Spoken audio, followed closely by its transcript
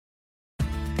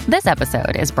This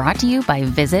episode is brought to you by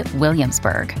Visit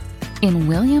Williamsburg. In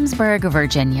Williamsburg,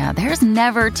 Virginia, there's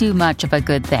never too much of a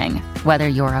good thing. Whether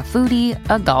you're a foodie,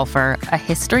 a golfer, a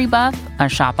history buff, a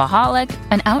shopaholic,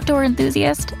 an outdoor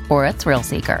enthusiast, or a thrill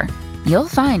seeker, you'll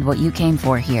find what you came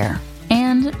for here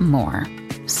and more.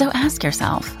 So ask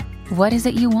yourself, what is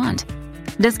it you want?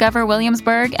 Discover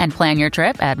Williamsburg and plan your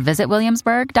trip at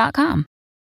visitwilliamsburg.com.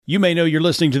 You may know you're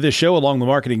listening to this show along the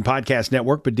Marketing Podcast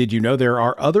Network, but did you know there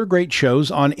are other great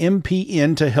shows on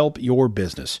MPN to help your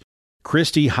business?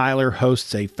 Christy Heiler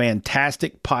hosts a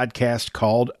fantastic podcast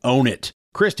called Own It.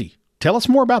 Christy, tell us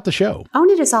more about the show. Own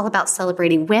It is all about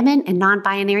celebrating women and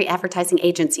non-binary advertising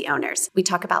agency owners. We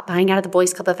talk about buying out of the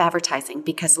Boys Club of Advertising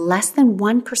because less than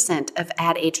 1% of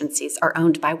ad agencies are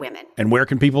owned by women. And where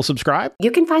can people subscribe?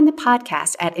 You can find the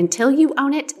podcast at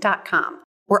untilyouownit.com.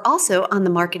 We're also on the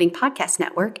Marketing Podcast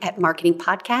Network at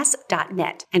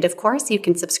marketingpodcast.net. And of course, you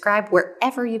can subscribe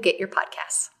wherever you get your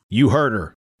podcasts. You heard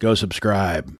her. Go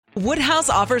subscribe. Woodhouse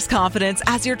offers confidence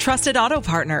as your trusted auto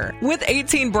partner. With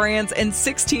 18 brands and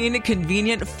 16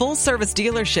 convenient full-service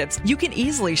dealerships, you can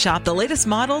easily shop the latest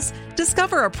models,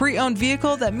 discover a pre-owned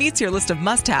vehicle that meets your list of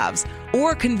must-haves,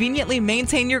 or conveniently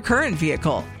maintain your current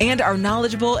vehicle. And our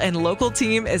knowledgeable and local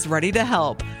team is ready to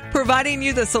help, providing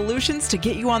you the solutions to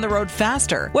get you on the road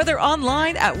faster, whether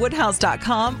online at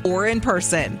woodhouse.com or in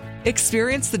person.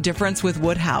 Experience the difference with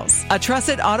Woodhouse, a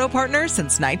trusted auto partner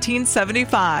since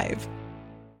 1975.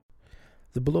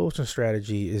 The Blue Ocean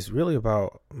strategy is really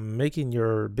about making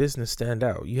your business stand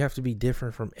out. You have to be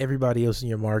different from everybody else in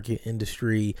your market,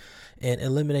 industry, and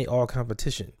eliminate all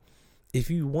competition. If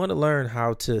you want to learn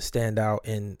how to stand out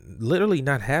and literally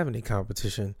not have any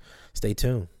competition, stay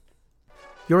tuned.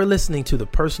 You're listening to the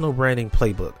Personal Branding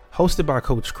Playbook, hosted by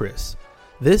Coach Chris.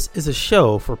 This is a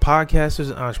show for podcasters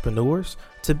and entrepreneurs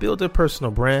to build their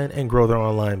personal brand and grow their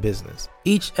online business.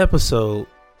 Each episode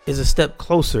is a step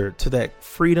closer to that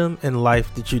freedom and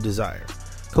life that you desire.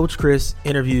 Coach Chris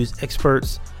interviews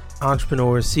experts,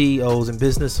 entrepreneurs, CEOs, and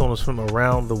business owners from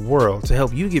around the world to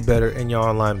help you get better in your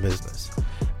online business.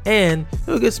 And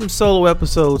you'll get some solo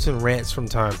episodes and rants from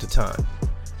time to time.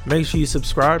 Make sure you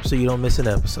subscribe so you don't miss an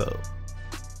episode.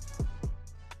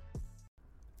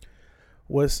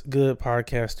 What's good,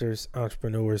 podcasters,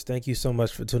 entrepreneurs? Thank you so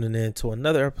much for tuning in to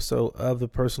another episode of the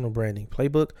Personal Branding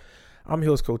Playbook. I'm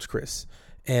your host, Coach Chris.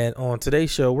 And on today's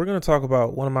show, we're going to talk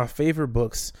about one of my favorite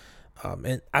books.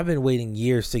 And I've been waiting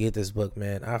years to get this book,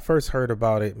 man. I first heard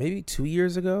about it maybe 2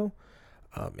 years ago.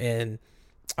 And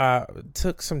I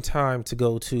took some time to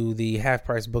go to the Half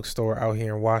Price bookstore out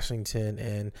here in Washington.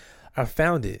 And I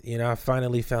found it. I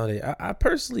finally found it.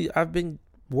 I've been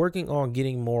working on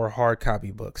getting more hard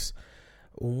copy books.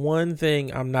 One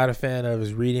thing I'm not a fan of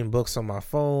is reading books on my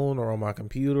phone or on my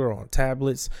computer or on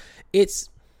tablets. It's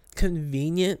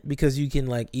convenient because you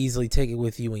can easily take it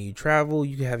with you when you travel.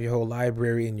 You can have your whole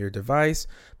library in your device,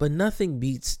 but nothing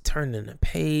beats turning a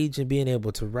page and being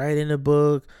able to write in a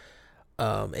book.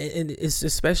 And it's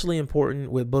especially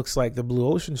important with books like the Blue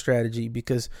Ocean Strategy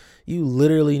because you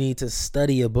literally need to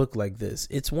study a book like this.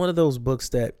 It's one of those books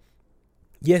that,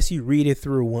 yes, you read it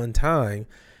through one time,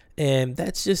 and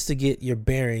that's just to get your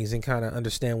bearings and kind of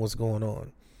understand what's going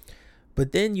on.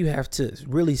 But then you have to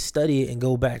really study it and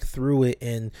go back through it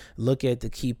and look at the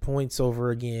key points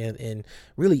over again and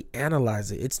really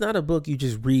analyze it. It's not a book you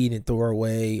just read and throw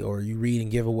away or you read and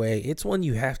give away. It's one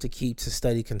you have to keep to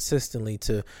study consistently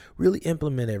to really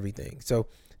implement everything. So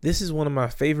this is one of my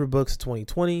favorite books of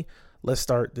 2020. Let's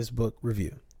start this book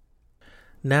review.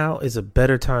 Now is a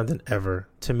better time than ever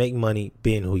to make money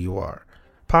being who you are.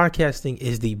 Podcasting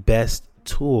is the best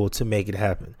tool to make it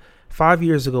happen. 5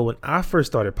 years ago, when I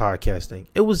first started podcasting,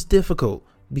 it was difficult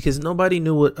because nobody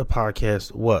knew what a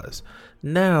podcast was.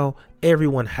 Now,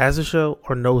 everyone has a show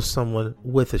or knows someone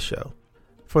with a show.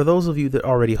 For those of you that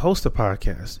already host a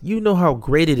podcast, you know how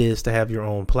great it is to have your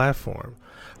own platform.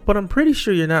 But I'm pretty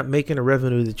sure you're not making the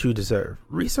revenue that you deserve.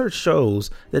 Research shows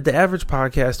that the average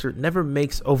podcaster never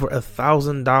makes over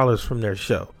 $1,000 from their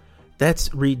show.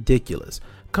 That's ridiculous.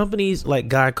 Companies like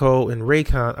Geico and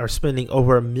Raycon are spending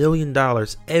over $1 million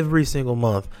every single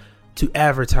month to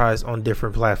advertise on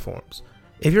different platforms.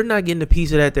 If you're not getting a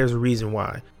piece of that, there's a reason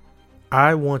why.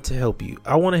 I want to help you.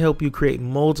 I want to help you create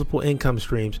multiple income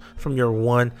streams from your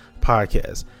one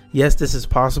podcast. Yes, this is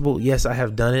possible. Yes, I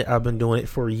have done it. I've been doing it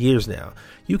for years now.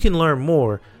 You can learn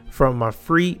more from my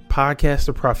free Podcast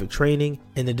to Profit training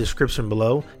in the description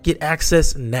below. Get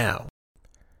access now.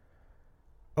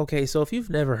 Okay, so if you've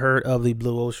never heard of the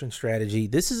Blue Ocean Strategy,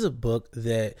 this is a book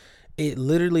that it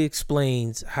literally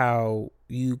explains how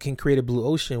you can create a blue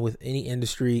ocean with any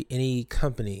industry, any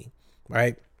company,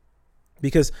 right?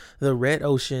 Because the red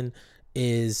ocean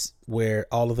is where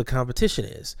all of the competition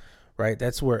is, right?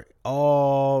 That's where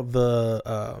all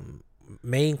the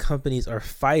main companies are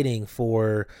fighting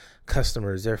for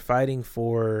customers. They're fighting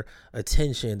for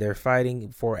attention. They're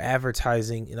fighting for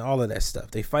advertising and all of that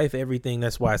stuff. They fight for everything.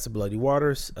 That's why it's the bloody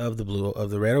waters of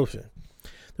the red ocean.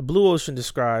 The blue ocean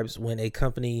describes when a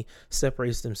company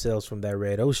separates themselves from that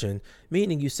red ocean,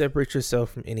 meaning you separate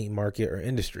yourself from any market or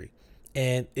industry.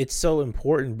 And it's so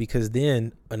important because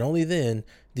then, and only then,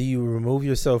 do you remove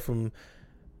yourself from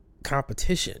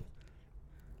competition.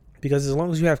 Because as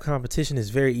long as you have competition, it's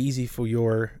very easy for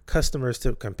your customers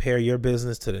to compare your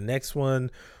business to the next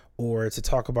one or to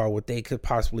talk about what they could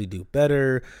possibly do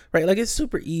better, right? Like, it's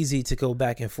super easy to go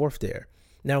back and forth there.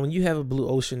 Now, when you have a blue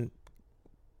ocean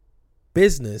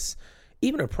business,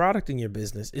 even a product in your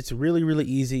business, it's really, really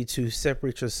easy to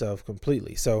separate yourself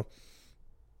completely. So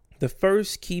the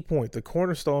first key point, the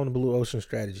cornerstone of the blue ocean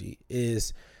strategy,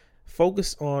 is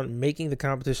focus on making the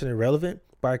competition irrelevant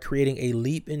by creating a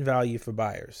leap in value for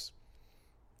buyers.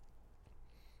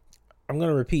 I'm going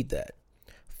to repeat that.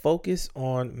 Focus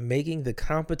on making the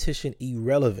competition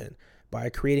irrelevant by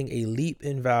creating a leap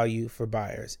in value for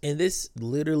buyers. And this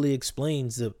literally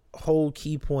explains the whole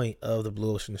key point of the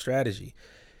blue ocean strategy.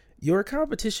 Your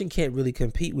competition can't really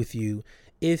compete with you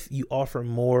if you offer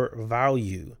more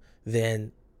value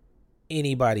than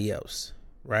anybody else,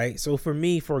 right? So for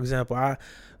me, for example,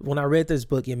 when I read this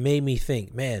book, it made me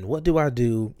think, man, what do I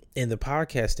do in the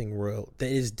podcasting world that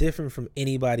is different from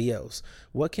anybody else?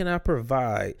 What can I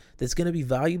provide that's going to be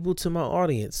valuable to my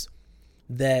audience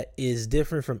that is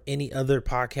different from any other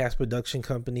podcast production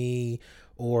company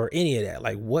or any of that?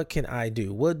 Like, what can I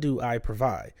do? What do I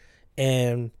provide?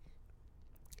 And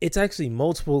it's actually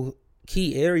multiple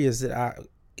key areas that I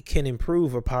can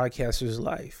improve a podcaster's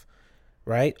life,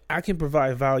 right? I can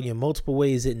provide value in multiple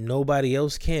ways that nobody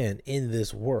else can in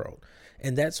this world.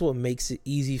 And that's what makes it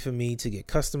easy for me to get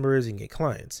customers and get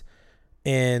clients.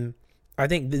 And I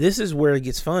think this is where it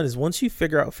gets fun, is once you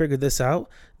figure this out,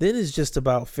 then it's just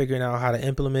about figuring out how to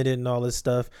implement it and all this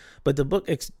stuff. But the book,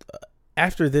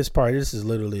 after this part, this is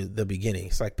literally the beginning.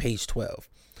 It's like page 12.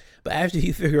 But after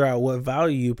you figure out what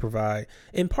value you provide,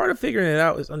 and part of figuring it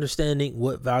out is understanding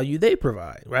what value they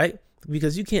provide, right?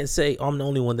 Because you can't say, I'm the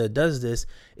only one that does this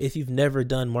if you've never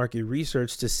done market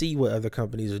research to see what other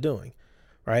companies are doing,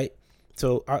 right?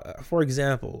 So, for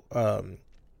example,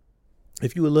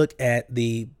 if you look at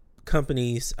the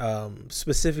companies,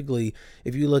 specifically,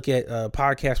 if you look at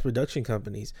podcast production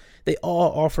companies, they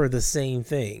all offer the same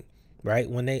thing, right?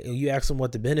 When you ask them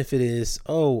what the benefit is,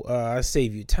 I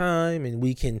save you time and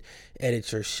we can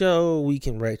edit your show, we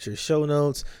can write your show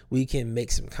notes, we can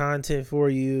make some content for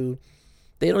you.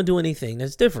 They don't do anything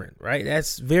that's different, right?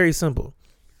 That's very simple.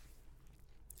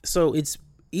 So it's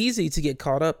easy to get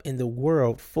caught up in the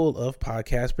world full of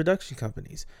podcast production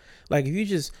companies. Like, if you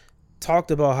just talked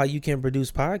about how you can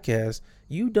produce podcasts,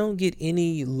 you don't get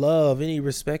any love, any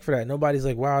respect for that. Nobody's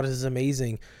like, wow, this is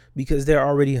amazing, because there are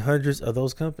already hundreds of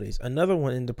those companies. Another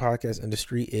one in the podcast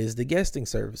industry is the guesting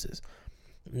services.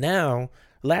 Now,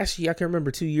 last year, I can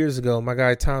remember 2 years ago, my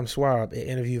guy Tom Schwab at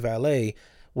Interview Valet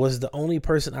was the only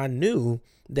person I knew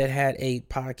that had a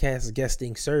podcast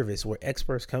guesting service where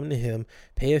experts come to him,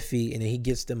 pay a fee, and then he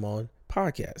gets them on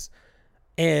podcasts.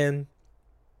 And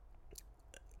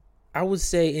I would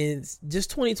say in just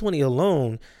 2020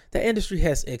 alone, that industry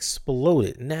has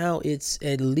exploded. Now it's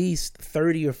at least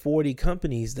 30 or 40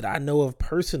 companies that I know of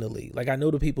personally. Like, I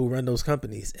know the people who run those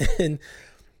companies, and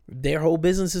their whole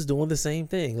business is doing the same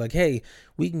thing. Like, hey,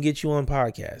 we can get you on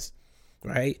podcasts,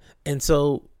 right? And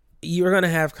so you're going to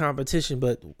have competition.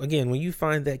 But again, when you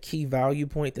find that key value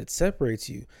point that separates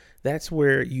you, that's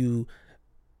where you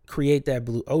create that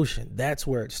blue ocean. That's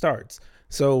where it starts.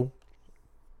 So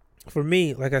for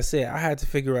me, like I said, I had to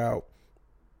figure out,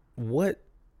 what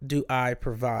do I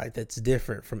provide that's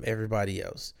different from everybody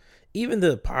else? Even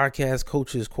the podcast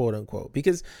coaches, quote unquote,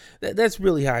 because that's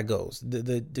really how it goes.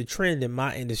 The trend in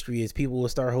my industry is people will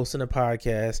start hosting a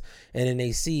podcast, and then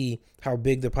they see how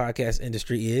big the podcast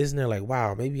industry is, and they're like,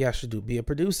 wow, maybe I should be a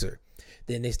producer.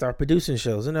 Then they start producing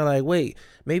shows, and they're like, wait,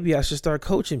 maybe I should start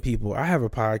coaching people. I have a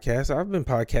podcast. I've been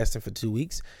podcasting for 2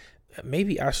 weeks.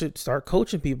 Maybe I should start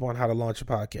coaching people on how to launch a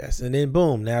podcast. And then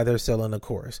boom, now they're selling a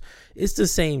course. It's the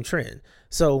same trend.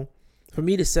 So for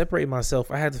me to separate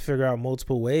myself, I had to figure out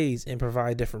multiple ways and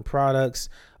provide different products,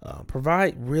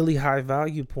 provide really high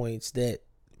value points that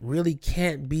really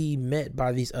can't be met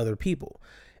by these other people.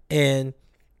 And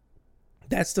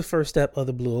that's the first step of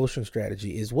the blue ocean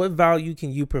strategy, is what value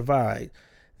can you provide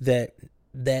that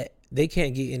they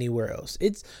can't get anywhere else.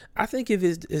 I think if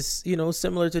it's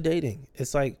similar to dating.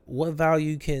 It's like, what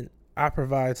value can I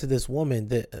provide to this woman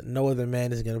that no other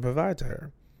man is going to provide to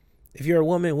her? If you're a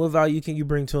woman, what value can you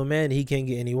bring to a man he can't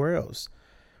get anywhere else?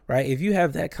 Right? If you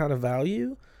have that kind of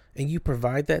value and you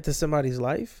provide that to somebody's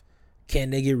life, can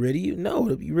they get rid of you? No,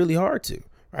 it'll be really hard to,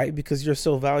 right? Because you're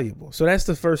so valuable. So that's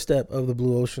the first step of the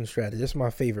blue ocean strategy. That's my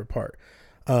favorite part.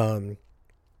 And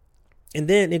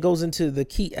then it goes into the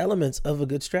key elements of a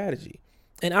good strategy.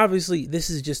 And obviously, this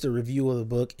is just a review of the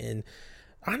book. And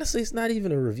honestly, it's not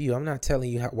even a review. I'm not telling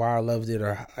you why I loved it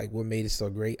or like what made it so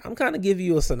great. I'm kind of giving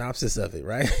you a synopsis of it,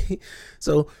 right?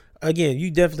 So again,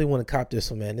 you definitely want to cop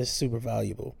this one, man. This is super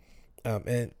valuable.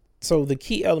 And so the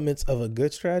key elements of a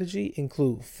good strategy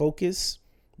include focus,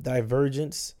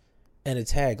 divergence, and a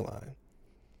tagline.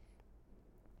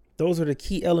 Those are the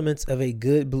key elements of a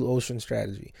good blue ocean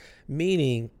strategy.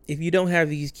 Meaning, if you don't have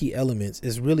these key elements,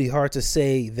 it's really hard to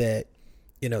say that,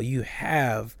 you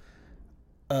have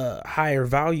a higher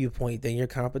value point than your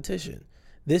competition.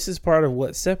 This is part of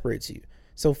what separates you.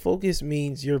 So focus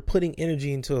means you're putting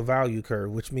energy into a value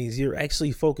curve, which means you're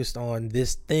actually focused on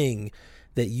this thing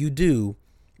that you do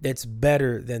that's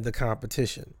better than the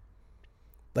competition.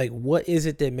 Like, what is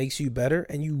it that makes you better?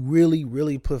 And you really,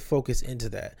 really put focus into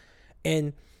that.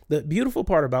 And the beautiful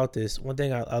part about this, one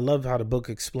thing I love how the book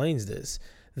explains this,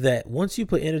 that once you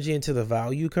put energy into the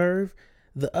value curve,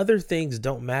 the other things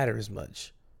don't matter as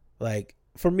much. Like,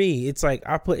 for me, it's like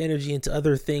I put energy into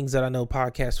other things that I know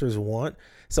podcasters want.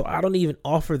 So I don't even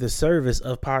offer the service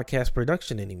of podcast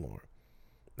production anymore.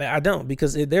 I don't,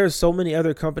 because there are so many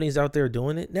other companies out there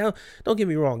doing it. Now, don't get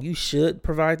me wrong. You should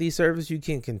provide these services. You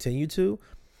can continue to.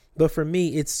 But for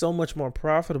me, it's so much more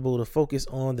profitable to focus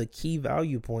on the key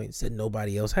value points that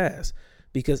nobody else has,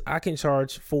 because I can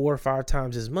charge 4 or 5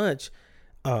 times as much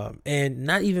and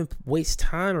not even waste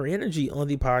time or energy on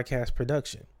the podcast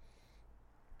production.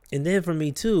 And then for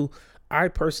me too, I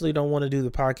personally don't want to do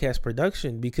the podcast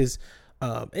production because,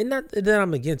 and not that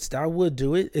I'm against it, I would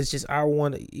do it. It's just,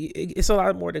 it's a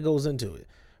lot more that goes into it.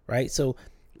 Right. So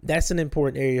that's an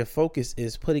important area of focus,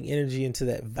 is putting energy into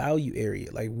that value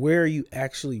area. Like, where are you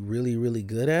actually really, really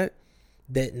good at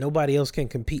that nobody else can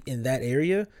compete in that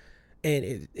area?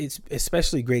 And it's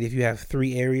especially great if you have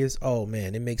 3 areas. Oh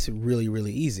man, it makes it really,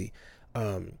 really easy.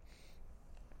 And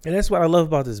that's what I love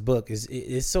about this book, is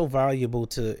it's so valuable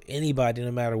to anybody,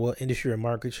 no matter what industry or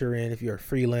market you're in. If you're a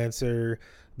freelancer,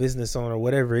 business owner,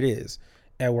 whatever it is,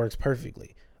 it works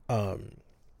perfectly.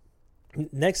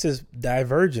 Next is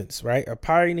divergence, right? A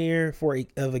pioneer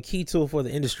of a key tool for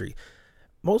the industry.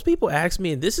 Most people ask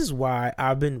me, and this is why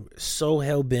I've been so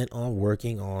hell bent on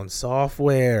working on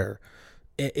software.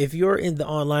 If you're in the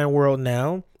online world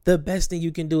now, the best thing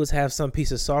you can do is have some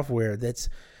piece of software that's,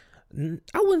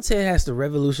 I wouldn't say it has to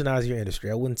revolutionize your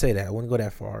industry. I wouldn't say that. I wouldn't go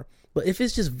that far. But if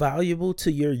it's just valuable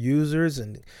to your users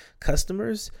and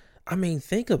customers, I mean,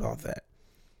 think about that.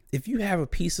 If you have a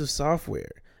piece of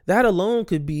software, that alone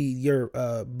could be your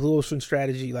blue ocean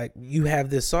strategy. Like, you have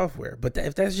this software, but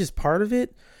if that's just part of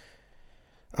it,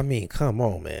 I mean, come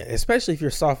on, man. Especially if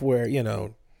your software,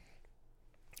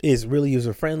 is really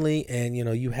user friendly, and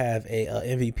you have a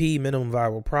MVP, minimum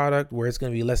viable product, where it's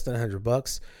going to be less than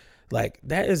 $100. Like,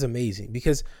 that is amazing,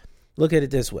 because look at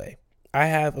it this way. I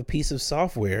have a piece of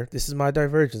software. This is my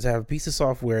divergence. I have a piece of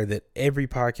software that every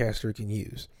podcaster can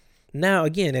use. Now,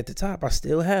 again, at the top, I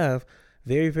still have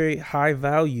very, very high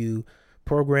value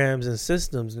programs and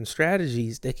systems and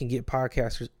strategies that can get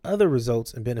podcasters other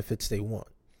results and benefits they want.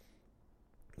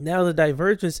 Now, the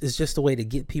divergence is just a way to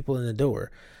get people in the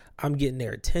door. I'm getting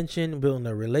their attention, building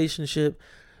a relationship,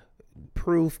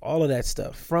 proof, all of that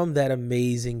stuff from that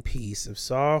amazing piece of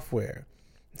software.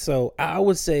 So I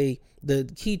would say the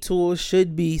key tool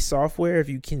should be software if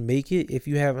you can make it. If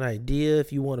you have an idea,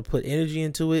 if you want to put energy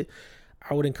into it,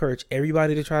 I would encourage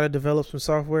everybody to try to develop some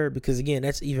software, because again,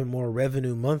 that's even more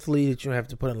revenue monthly that you don't have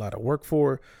to put in a lot of work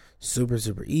for. Super,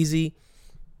 super easy.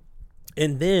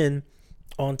 And then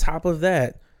on top of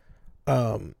that,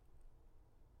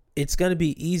 it's going to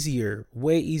be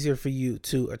way easier for you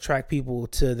to attract people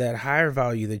to that higher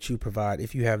value that you provide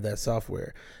if you have that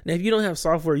software. Now, if you don't have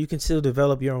software, you can still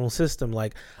develop your own system.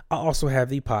 Like, I also have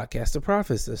the Podcast to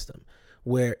Profit system,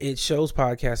 where it shows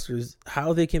podcasters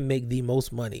how they can make the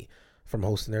most money from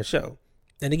hosting their show.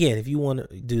 And again, if you want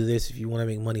to do this, if you want to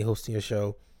make money hosting your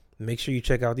show, make sure you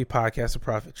check out the Podcast to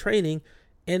Profit training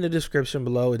in the description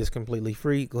below. It is completely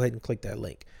free. Go ahead and click that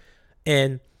link.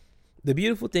 And the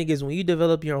beautiful thing is, when you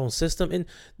develop your own system, and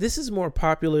this is more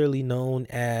popularly known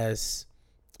as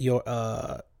your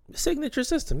signature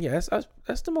system. Yes,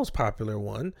 that's the most popular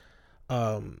one.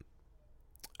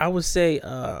 I would say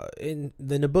in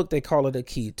the book, they call it a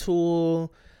key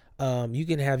tool. You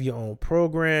can have your own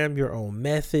program, your own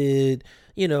method,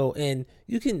 and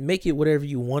you can make it whatever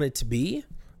you want it to be.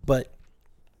 But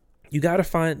you got to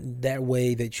find that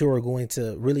way that you're going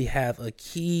to really have a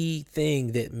key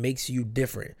thing that makes you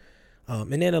different.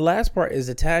 And then the last part is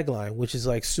the tagline, which is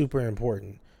like super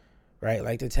important, right?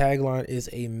 Like the tagline is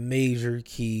a major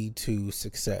key to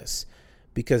success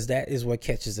because that is what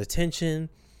catches attention.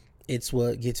 It's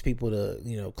what gets people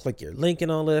to, click your link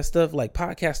and all that stuff. Like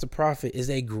Podcast to Profit is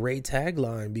a great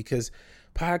tagline because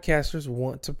podcasters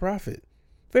want to profit.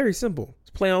 Very simple.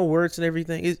 It's play on words and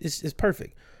everything. It's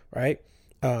perfect, right?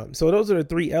 So those are the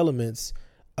three elements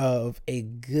of a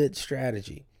good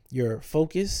strategy. Your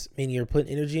focus, meaning you're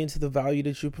putting energy into the value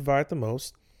that you provide the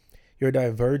most. Your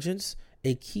divergence,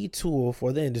 a key tool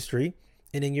for the industry.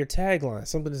 And then your tagline,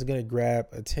 something that's going to grab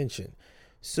attention.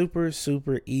 Super,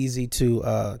 super easy to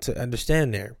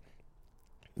understand there.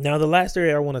 Now, the last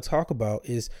area I want to talk about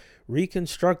is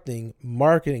reconstructing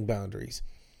marketing boundaries.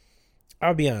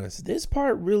 I'll be honest, this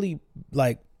part blew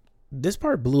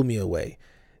me away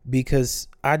because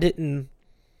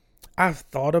I've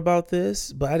thought about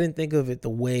this, but I didn't think of it the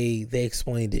way they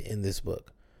explained it in this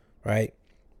book, right?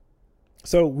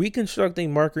 So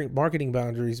reconstructing marketing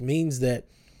boundaries means that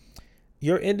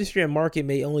your industry and market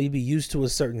may only be used to a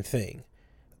certain thing.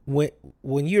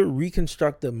 When you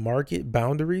reconstruct the market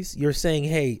boundaries, you're saying,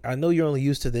 hey, I know you're only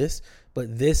used to this,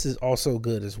 but this is also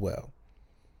good as well.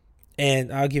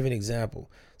 And I'll give an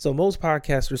example. So most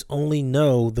podcasters only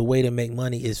know the way to make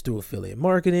money is through affiliate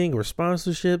marketing or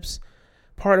sponsorships.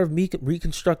 Part of me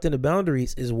reconstructing the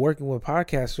boundaries is working with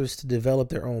podcasters to develop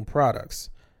their own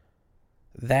products.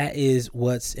 That is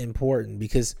what's important,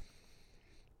 because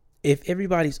if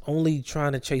everybody's only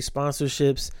trying to chase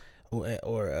sponsorships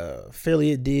or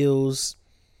affiliate deals,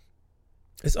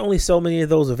 there's only so many of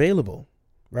those available,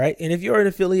 right? And if you're an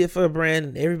affiliate for a brand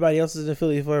and everybody else is an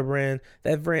affiliate for a brand,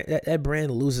 that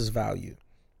brand loses value.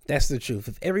 That's the truth.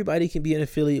 If everybody can be an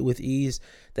affiliate with ease,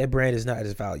 that brand is not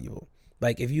as valuable.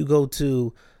 Like if you go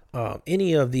to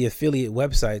any of the affiliate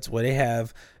websites where they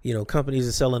have, companies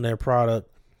are selling their product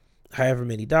however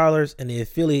many dollars, and the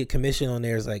affiliate commission on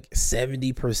there is like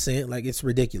 70%. Like it's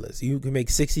ridiculous. You can make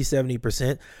 60,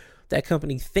 70%. That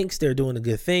company thinks they're doing a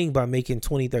good thing by making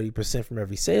 20, 30% from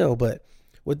every sale. But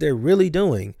what they're really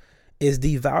doing is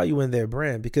devaluing their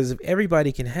brand, because if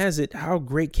everybody can has it, how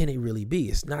great can it really be?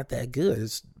 It's not that good.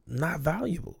 It's not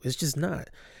valuable. It's just not.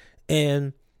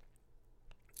 And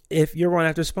if you're running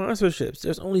after sponsorships,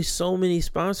 there's only so many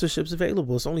sponsorships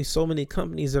available. It's only so many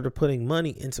companies that are putting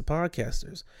money into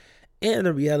podcasters. And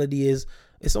the reality is,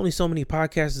 it's only so many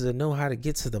podcasters that know how to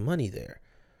get to the money there,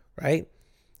 right?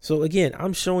 So again,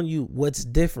 I'm showing you what's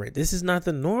different. This is not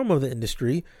the norm of the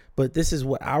industry, but this is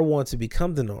what I want to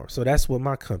become the norm. So that's what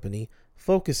my company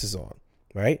focuses on,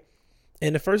 right?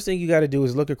 And the first thing you got to do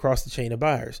is look across the chain of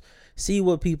buyers. See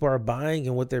what people are buying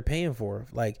and what they're paying for.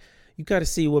 Like, you got to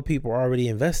see what people are already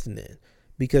investing in.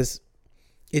 Because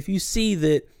if you see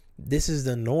that this is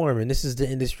the norm and this is the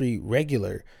industry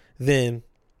regular, then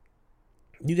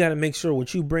you got to make sure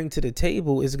what you bring to the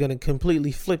table is going to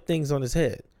completely flip things on its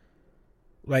head.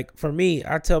 Like for me,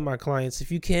 I tell my clients,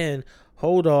 if you can,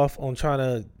 hold off on trying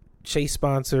to chase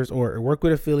sponsors or work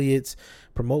with affiliates,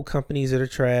 promote companies that are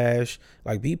trash.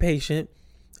 Like, be patient.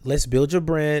 Let's build your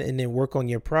brand and then work on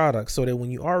your product so that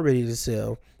when you are ready to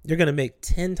sell, you're going to make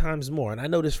 10 times more. And I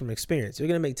know this from experience. You're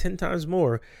going to make 10 times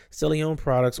more selling your own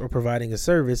products or providing a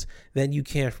service than you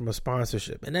can from a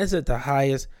sponsorship. And that's at the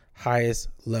highest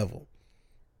level.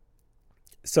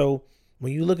 So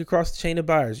when you look across the chain of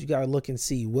buyers, you got to look and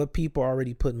see what people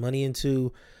already put money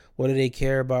into. What do they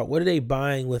care about? What are they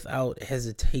buying without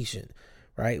hesitation,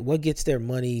 right? What gets their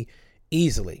money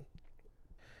easily?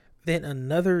 Then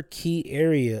another key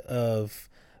area of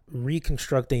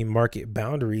reconstructing market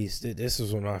boundaries, this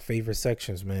is one of my favorite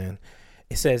sections, man.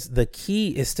 It says the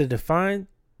key is to define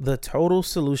the total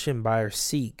solution buyers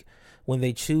seek when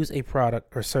they choose a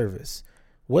product or service.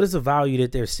 What is the value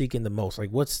that they're seeking the most? Like,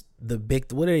 what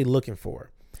are they looking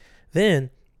for? Then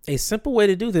a simple way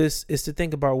to do this is to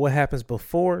think about what happens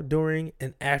before, during,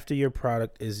 and after your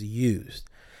product is used.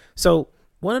 So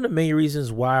one of the main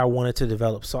reasons why I wanted to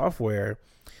develop software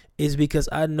is because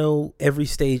I know every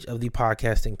stage of the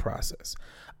podcasting process.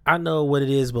 I know what it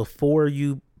is before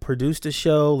you produce the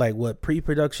show, like what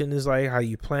pre-production is like, how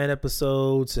you plan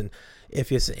episodes, and if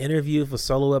it's an interview for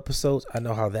solo episodes, I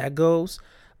know how that goes.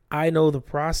 I know the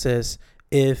process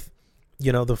if,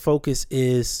 the focus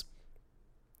is,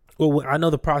 well, I know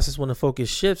the process when the focus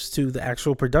shifts to the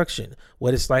actual production,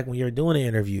 what it's like when you're doing an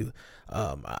interview.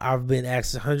 I've been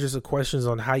asked hundreds of questions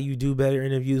on how you do better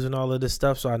interviews and all of this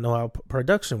stuff, so I know how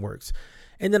production works.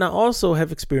 And then I also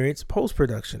have experienced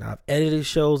post-production. I've edited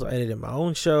shows. I edited my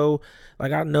own show.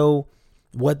 Like, I know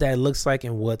what that looks like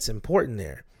and what's important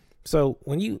there. So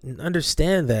when you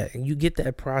understand that and you get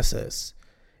that process,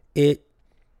 it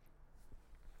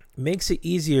makes it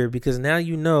easier because now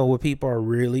you know what people are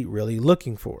really, really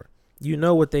looking for. You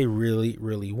know what they really,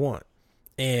 really want.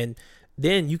 And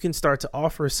then you can start to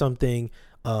offer something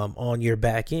on your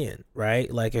back end,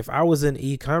 right? Like if I was in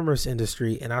e-commerce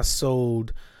industry and I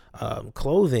sold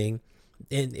clothing,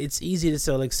 and it's easy to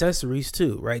sell accessories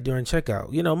too, right? During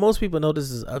checkout, most people know this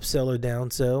is upsell or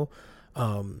downsell.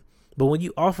 But when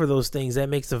you offer those things, that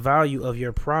makes the value of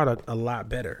your product a lot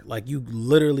better. Like you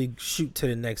literally shoot to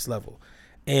the next level.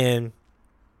 And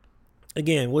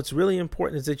again, what's really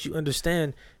important is that you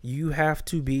understand you have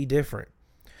to be different.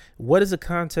 What is the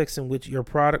context in which your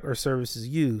product or service is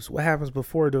used? What happens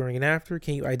before, during, and after?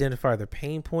 Can you identify the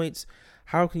pain points?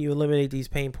 How can you eliminate these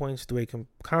pain points through a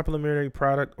complementary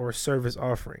product or service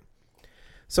offering?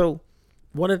 So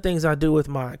one of the things I do with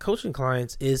my coaching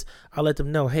clients is I let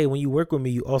them know, hey, when you work with me,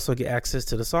 you also get access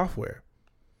to the software.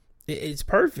 It's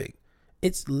perfect.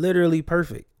 It's literally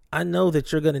perfect. I know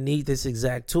that you're going to need this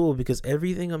exact tool because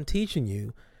everything I'm teaching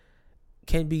you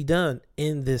can be done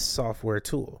in this software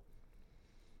tool.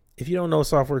 If you don't know what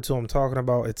software tool I'm talking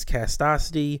about, it's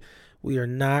Castosity. We are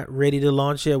not ready to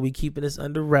launch yet. We're keeping this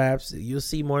under wraps. You'll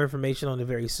see more information on it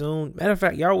very soon. Matter of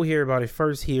fact, y'all will hear about it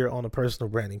first here on the Personal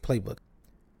Branding Playbook.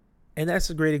 And that's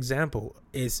a great example.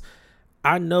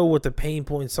 I know what the pain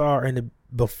points are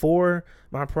before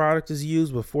my product is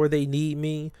used, before they need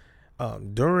me,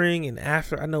 during and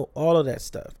after. I know all of that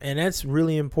stuff. And that's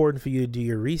really important for you to do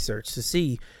your research to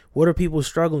see what are people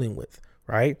struggling with,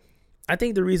 right? I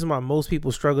think the reason why most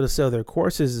people struggle to sell their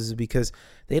courses is because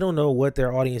they don't know what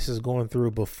their audience is going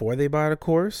through before they buy the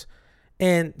course.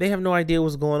 And they have no idea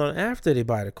what's going on after they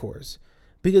buy the course.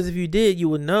 Because if you did, you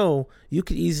would know you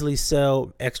could easily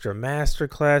sell extra master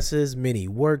classes, mini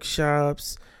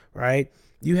workshops, right?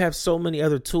 You have so many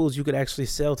other tools you could actually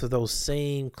sell to those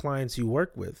same clients you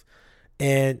work with.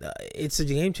 And it's a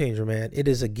game changer, man. It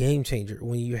is a game changer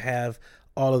when you have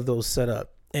all of those set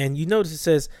up. And you notice it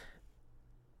says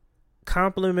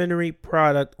complimentary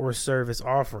product or service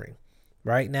offering.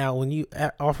 Right now, when you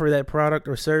offer that product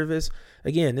or service,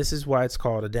 again, this is why it's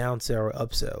called a downsell or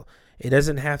upsell. It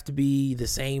doesn't have to be the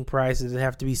same price. It doesn't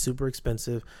have to be super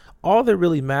expensive. All that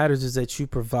really matters is that you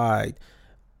provide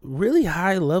really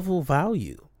high level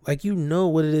value. Like you know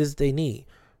what it is they need,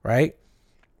 right?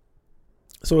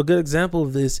 So a good example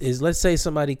of this is, let's say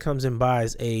somebody comes and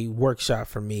buys a workshop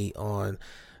from me on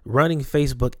running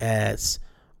Facebook ads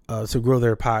to grow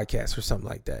their podcast or something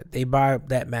like that. They buy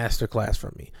that masterclass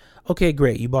from me. Okay,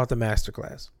 great. You bought the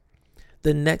masterclass.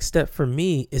 The next step for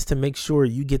me is to make sure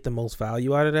you get the most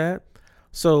value out of that.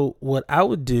 So what I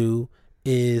would do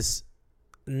is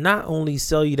not only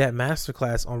sell you that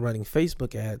masterclass on running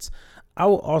Facebook ads, I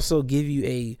will also give you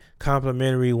a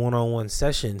complimentary one-on-one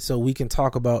session so we can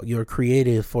talk about your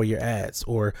creative for your ads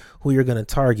or who you're going to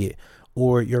target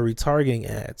or your retargeting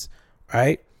ads,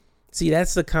 right? See,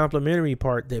 that's the complimentary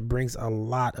part that brings a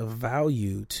lot of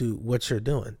value to what you're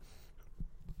doing.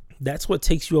 That's what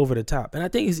takes you over the top. And I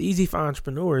think it's easy for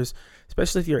entrepreneurs,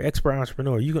 especially if you're an expert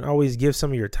entrepreneur. You can always give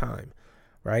some of your time,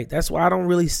 right? That's why I don't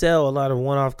really sell a lot of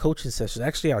one-off coaching sessions.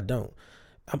 Actually, I don't.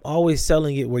 I'm always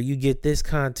selling it where you get this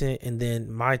content and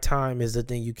then my time is the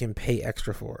thing you can pay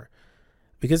extra for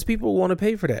because people want to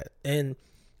pay for that. And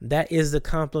that is the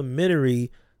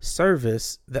complimentary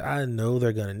service that I know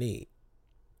they're going to need.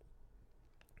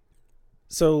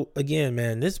 So again,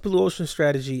 man, this Blue Ocean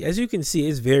strategy, as you can see,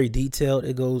 is very detailed.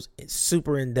 It's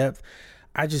super in depth.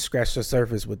 I just scratched the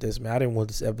surface with this, man. I didn't want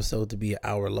this episode to be an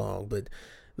hour long, but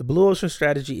the Blue Ocean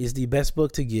strategy is the best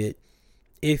book to get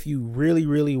if you really,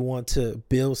 really want to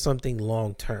build something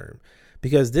long term,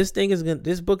 because this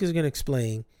book is going to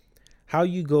explain how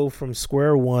you go from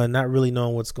square one, not really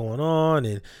knowing what's going on,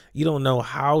 and you don't know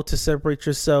how to separate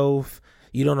yourself.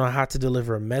 You don't know how to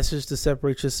deliver a message to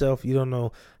separate yourself. You don't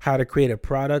know how to create a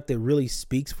product that really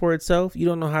speaks for itself. You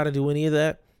don't know how to do any of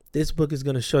that. This book is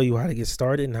going to show you how to get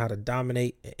started and how to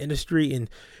dominate an industry and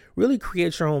really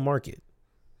create your own market.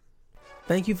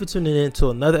 Thank you for tuning in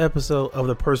to another episode of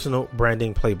the Personal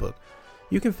Branding Playbook.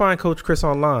 You can find Coach Chris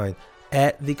online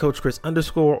at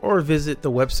 @thecoachchris_ or visit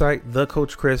the website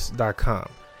thecoachchris.com.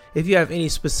 If you have any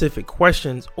specific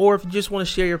questions or if you just want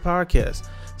to share your podcast,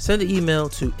 send an email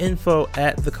to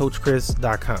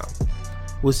info@thecoachchris.com.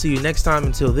 We'll see you next time.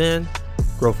 Until then,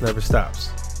 growth never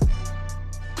stops.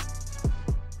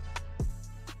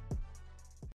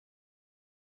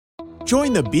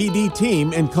 Join the BD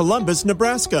team in Columbus,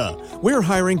 Nebraska. We're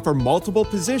hiring for multiple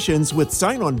positions with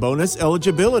sign-on bonus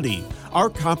eligibility. Our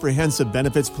comprehensive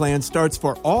benefits plan starts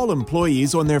for all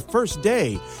employees on their first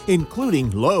day, including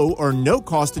low or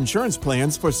no-cost insurance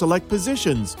plans for select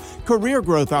positions, career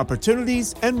growth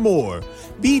opportunities, and more.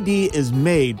 BD is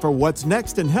made for what's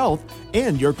next in health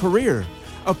and your career.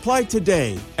 Apply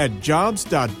today at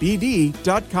jobs.bd.com.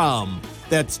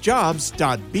 That's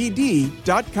jobs.bd.com.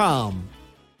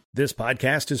 This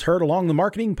podcast is heard along the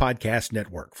Marketing Podcast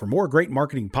Network. For more great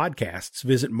marketing podcasts,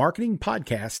 visit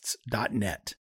marketingpodcasts.net.